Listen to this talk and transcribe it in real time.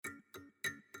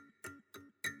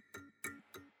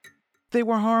They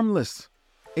were harmless.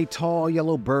 A tall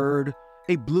yellow bird,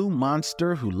 a blue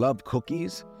monster who loved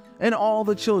cookies, and all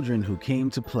the children who came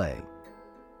to play.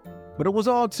 But it was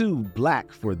all too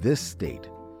black for this state,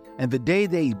 and the day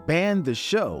they banned the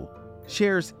show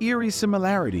shares eerie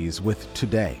similarities with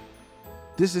today.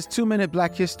 This is 2 Minute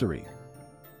Black History,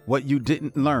 what you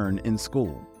didn't learn in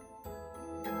school.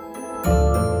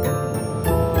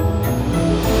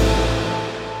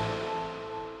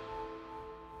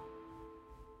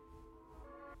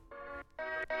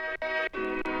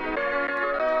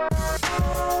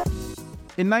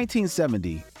 In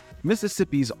 1970,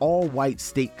 Mississippi's all-white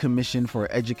State Commission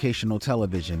for Educational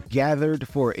Television gathered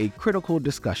for a critical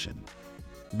discussion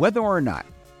whether or not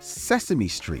Sesame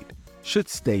Street should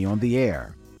stay on the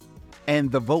air,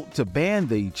 and the vote to ban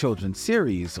the children's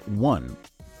series won.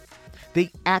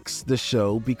 They axed the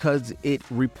show because it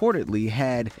reportedly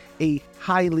had a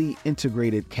highly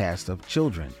integrated cast of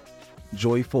children.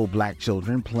 Joyful black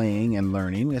children playing and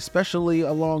learning, especially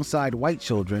alongside white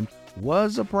children,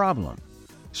 was a problem.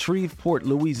 Shreveport,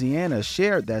 Louisiana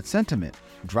shared that sentiment,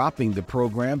 dropping the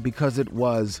program because it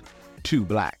was too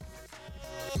black.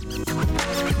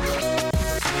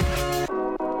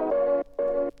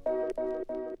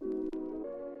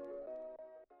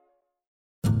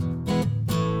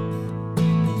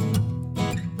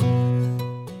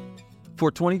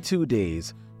 For 22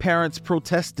 days, parents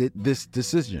protested this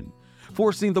decision,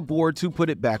 forcing the board to put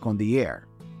it back on the air.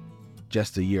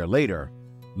 Just a year later,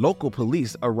 local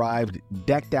police arrived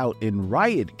decked out in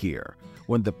riot gear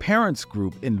when the parents'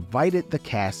 group invited the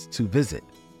cast to visit.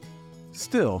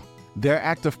 Still, their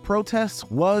act of protest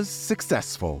was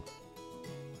successful.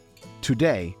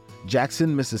 Today,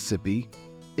 Jackson, Mississippi,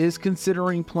 is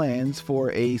considering plans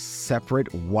for a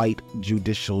separate white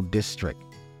judicial district.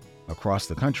 Across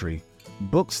the country,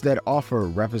 books that offer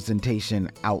representation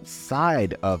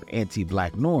outside of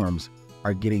anti-black norms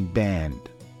are getting banned.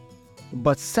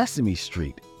 But Sesame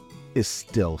Street is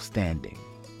still standing.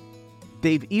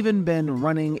 They've even been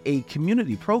running a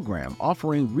community program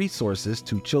offering resources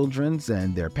to children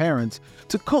and their parents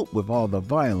to cope with all the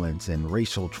violence and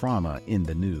racial trauma in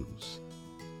the news.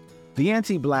 The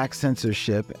anti-black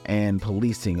censorship and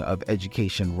policing of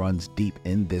education runs deep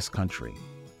in this country.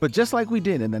 But just like we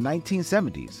did in the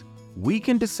 1970s, we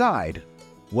can decide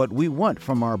what we want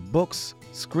from our books,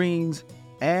 screens,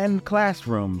 and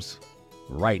classrooms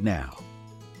right now.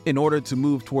 In order to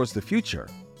move towards the future,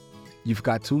 you've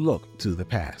got to look to the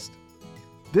past.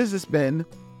 This has been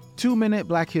 2 Minute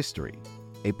Black History,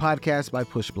 a podcast by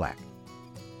Push Black.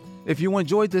 If you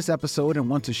enjoyed this episode and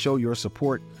want to show your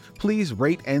support, please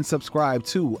rate and subscribe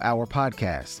to our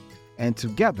podcast. And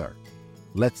together,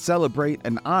 let's celebrate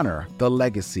and honor the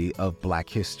legacy of Black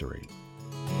history.